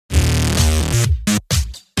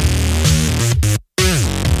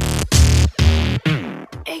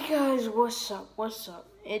what's up? What's up?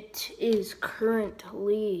 It is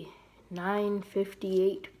currently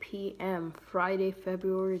 9:58 p.m. Friday,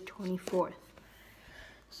 February 24th.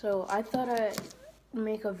 So I thought I'd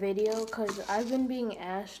make a video because I've been being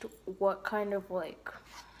asked what kind of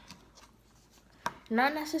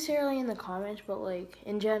not necessarily in the comments, but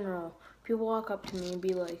in general, people walk up to me and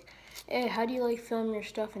be like, hey, how do you film your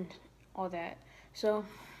stuff and all that? So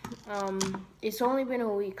it's only been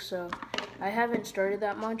a week, so I haven't started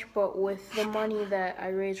that much, but with the money that I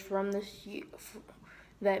raised from this,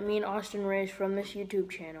 that me and Austin raised from this YouTube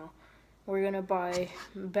channel, we're gonna buy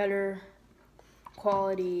better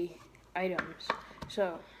quality items.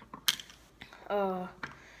 So,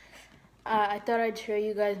 I thought I'd show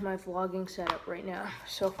you guys my vlogging setup right now,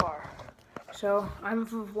 so far. So, I'm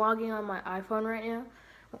vlogging on my iPhone right now,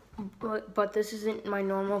 but this isn't my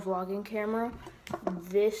normal vlogging camera.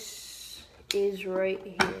 This is right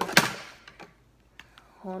here.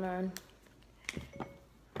 Hold on.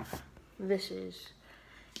 This is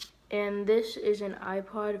an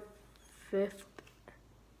iPod 5th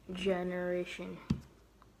generation.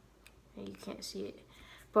 You can't see it,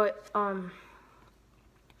 but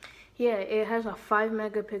yeah, it has a 5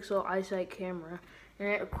 megapixel iSight camera, and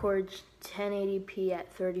it records 1080p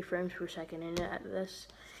at 30 frames per second, and that's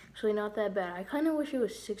actually not that bad. I kind of wish it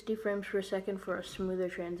was 60 frames per second for a smoother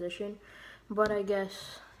transition, but I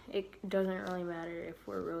guess it doesn't really matter if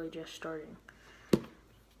we're really just starting.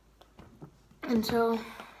 And so,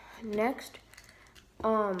 next,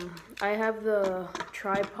 I have the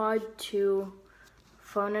tripod to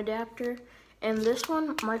phone adapter, and this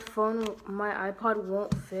one, my iPod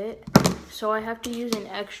won't fit, so I have to use an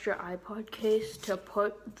extra iPod case to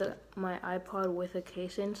put my iPod with a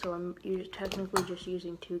case in, so I'm technically just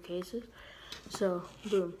using 2 cases. So,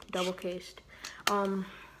 boom, double cased. And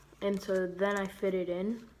so then I fit it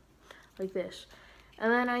in like this.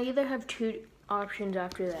 And then I either have 2 options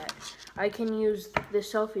after that. I can use the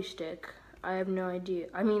selfie stick. I have no idea.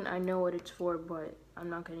 I mean, I know what it's for, but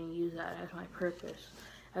I'm not going to use that as my purpose,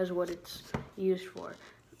 as what it's used for.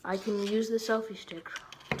 I can use the selfie stick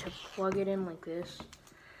to plug it in like this.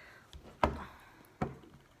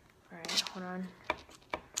 Alright, hold on.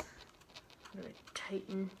 I'm going to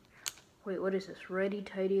tighten. Wait, what is this? Righty,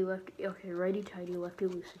 tighty, lefty. Okay, righty, tighty, lefty,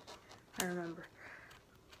 loosey. I remember.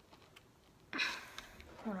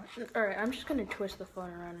 Hold on. Alright, I'm just going to twist the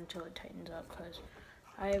phone around until it tightens up, because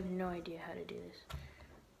I have no idea how to do this.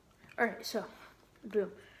 Alright, so,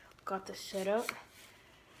 boom. Got this set up.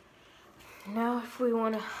 Now, if we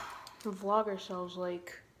want to vlog ourselves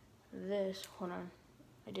like this, hold on,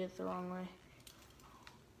 I did it the wrong way.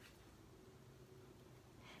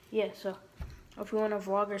 Yeah, so if we want to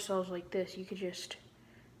vlog ourselves like this, you could just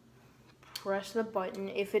press the button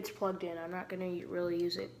if it's plugged in. I'm not going to really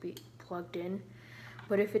use it plugged in,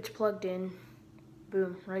 but if it's plugged in,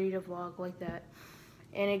 boom, ready to vlog like that.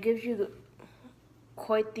 And it gives you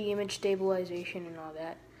quite the image stabilization and all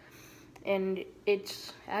that. And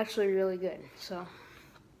it's actually really good. So,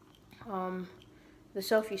 the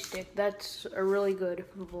selfie stick, that's a really good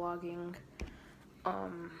vlogging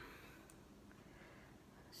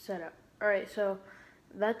setup. Alright, so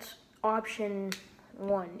that's option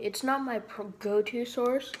 1. It's not my go-to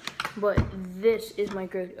source, but this is my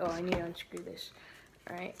go-to. Oh, I need to unscrew this.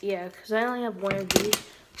 Alright, yeah, because I only have one of these.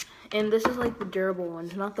 And this is like the durable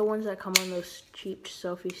ones, not the ones that come on those cheap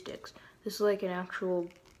selfie sticks. This is like an actual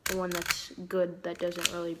one that's good, that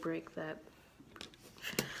doesn't really break that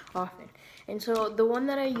often. And so the one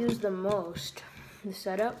that I use the most, the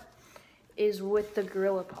setup, is with the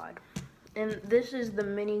GorillaPod. And this is the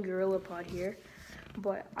mini GorillaPod here,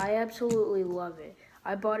 but I absolutely love it.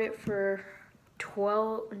 I bought it for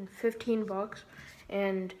 15 bucks,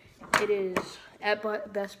 and it is at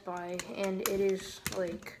Best Buy, and it is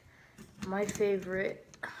like my favorite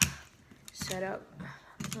setup.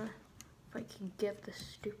 If I can get this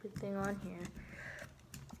stupid thing on here.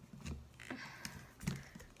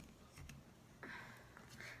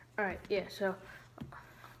 Alright, yeah, so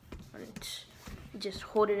just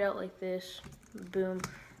hold it out like this, boom,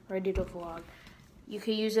 ready to vlog. You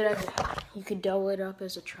could use it you could double it up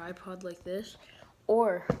as a tripod like this,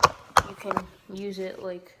 or you can use it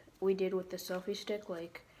like we did with the selfie stick,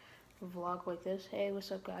 like vlog like this. Hey, what's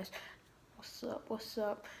up, guys? What's up? What's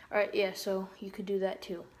up? Alright, yeah, so you could do that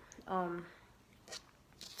too.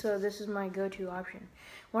 So this is my go-to option.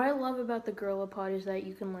 What I love about the GorillaPod is that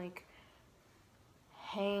you can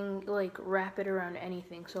wrap it around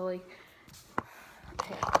anything. So here,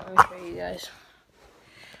 let me show you guys.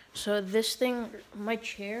 So this thing, my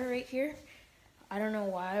chair right here, I don't know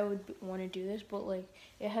why I would want to do this, but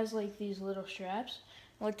it has these little straps.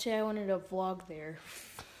 Let's say I wanted to vlog there.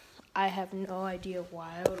 I have no idea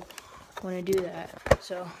why I would want to do that.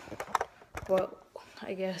 So, but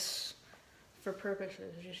I guess for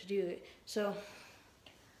purposes, just do it. So,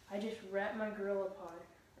 I just wrap my GorillaPod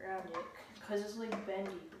around it because it's like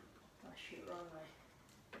bendy. Oh shoot, wrong way.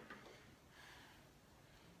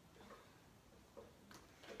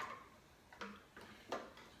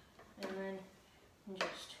 And then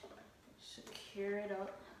just secure it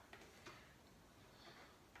up.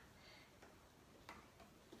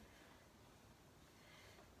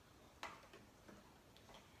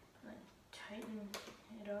 And tighten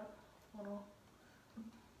it up a little.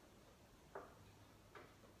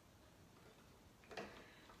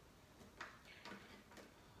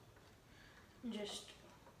 And just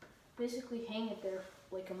basically hang it there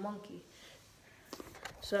like a monkey.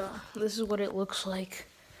 So this is what it looks like.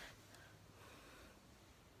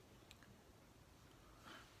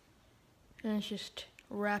 And it's just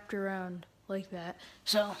wrapped around like that.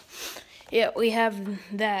 So yeah, we have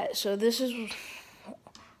that. So this is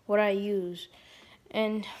what I use.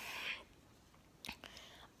 And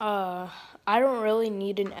I don't really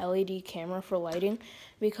need an LED camera for lighting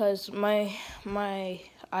because my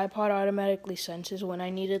iPod automatically senses when I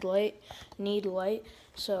need light.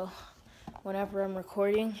 So whenever I'm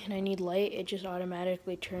recording and I need light, it just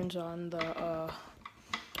automatically turns on the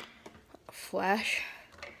flash.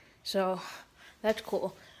 So that's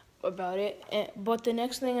cool about it. But the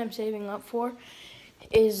next thing I'm saving up for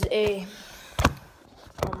is a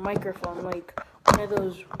microphone, like one of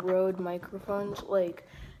those Rode microphones, like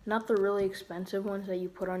not the really expensive ones that you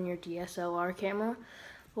put on your DSLR camera,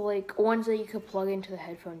 but like ones that you could plug into the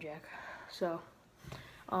headphone jack. So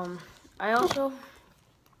I also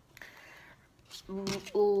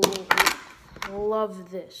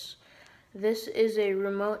love this. This is a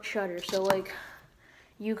remote shutter. So like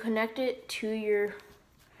you connect it to your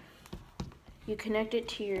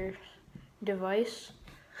device.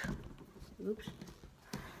 Oops.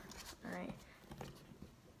 All right.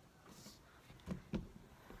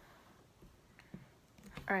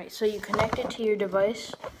 All right, so you connect it to your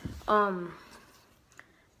device through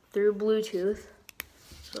Bluetooth.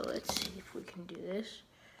 So let's see if we can do this.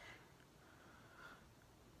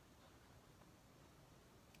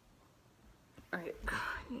 All right,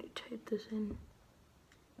 I need to type this in.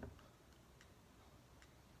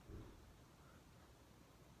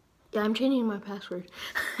 Yeah, I'm changing my password.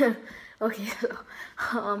 Okay,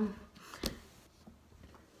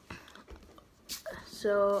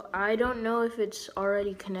 so I don't know if it's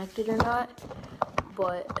already connected or not,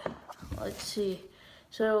 but let's see.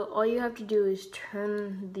 So all you have to do is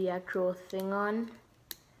turn the actual thing on,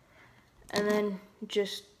 and then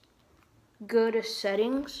just go to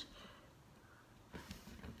settings,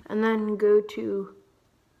 and then go to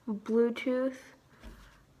Bluetooth.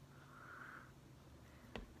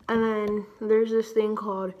 And then there's this thing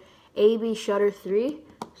called AB Shutter 3.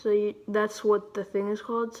 So that's what the thing is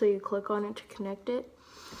called. So you click on it to connect it.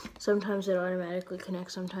 Sometimes it automatically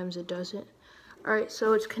connects, sometimes it doesn't. All right,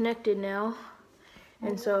 so it's connected now.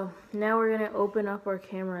 And so now we're gonna open up our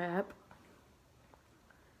camera app.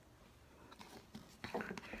 I'm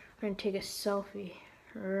gonna take a selfie.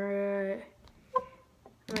 I'm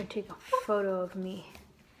gonna take a photo of me.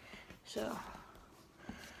 So.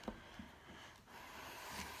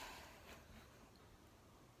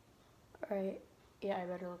 Alright, yeah, I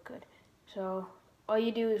better look good. So all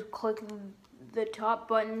you do is click the top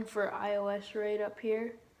button for iOS right up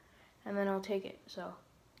here, and then I'll take it. So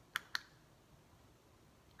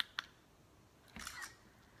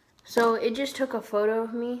it just took a photo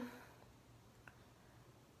of me.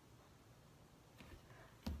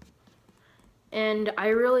 And I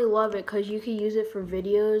really love it because you can use it for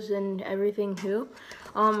videos and everything too.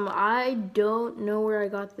 I don't know where I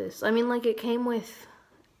got this. I mean, like, it came with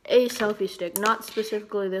a selfie stick, not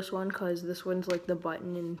specifically this one because this one's like the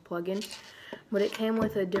button and plug-in, but it came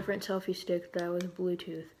with a different selfie stick that was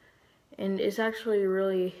Bluetooth, and it's actually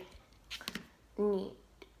really neat.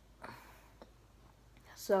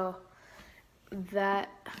 So that's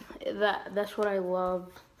what I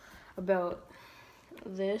love about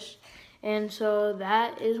this. And so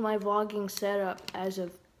that is my vlogging setup as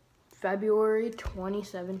of February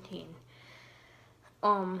 2017.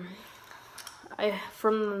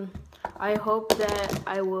 I hope that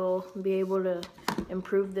I will be able to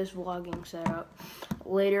improve this vlogging setup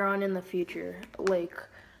later on in the future. Like,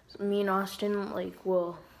 me and Austin, like,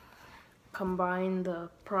 will combine the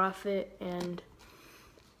profit and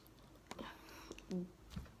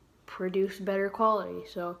produce better quality.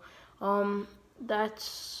 So,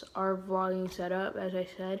 that's our vlogging setup, as I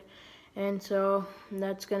said. And so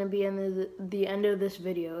that's gonna be the end of this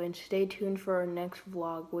video, and stay tuned for our next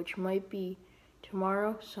vlog, which might be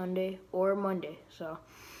tomorrow, Sunday, or Monday. So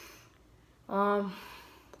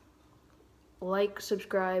like,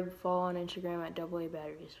 subscribe, follow on Instagram at AA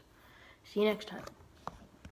Batteries. See you next time.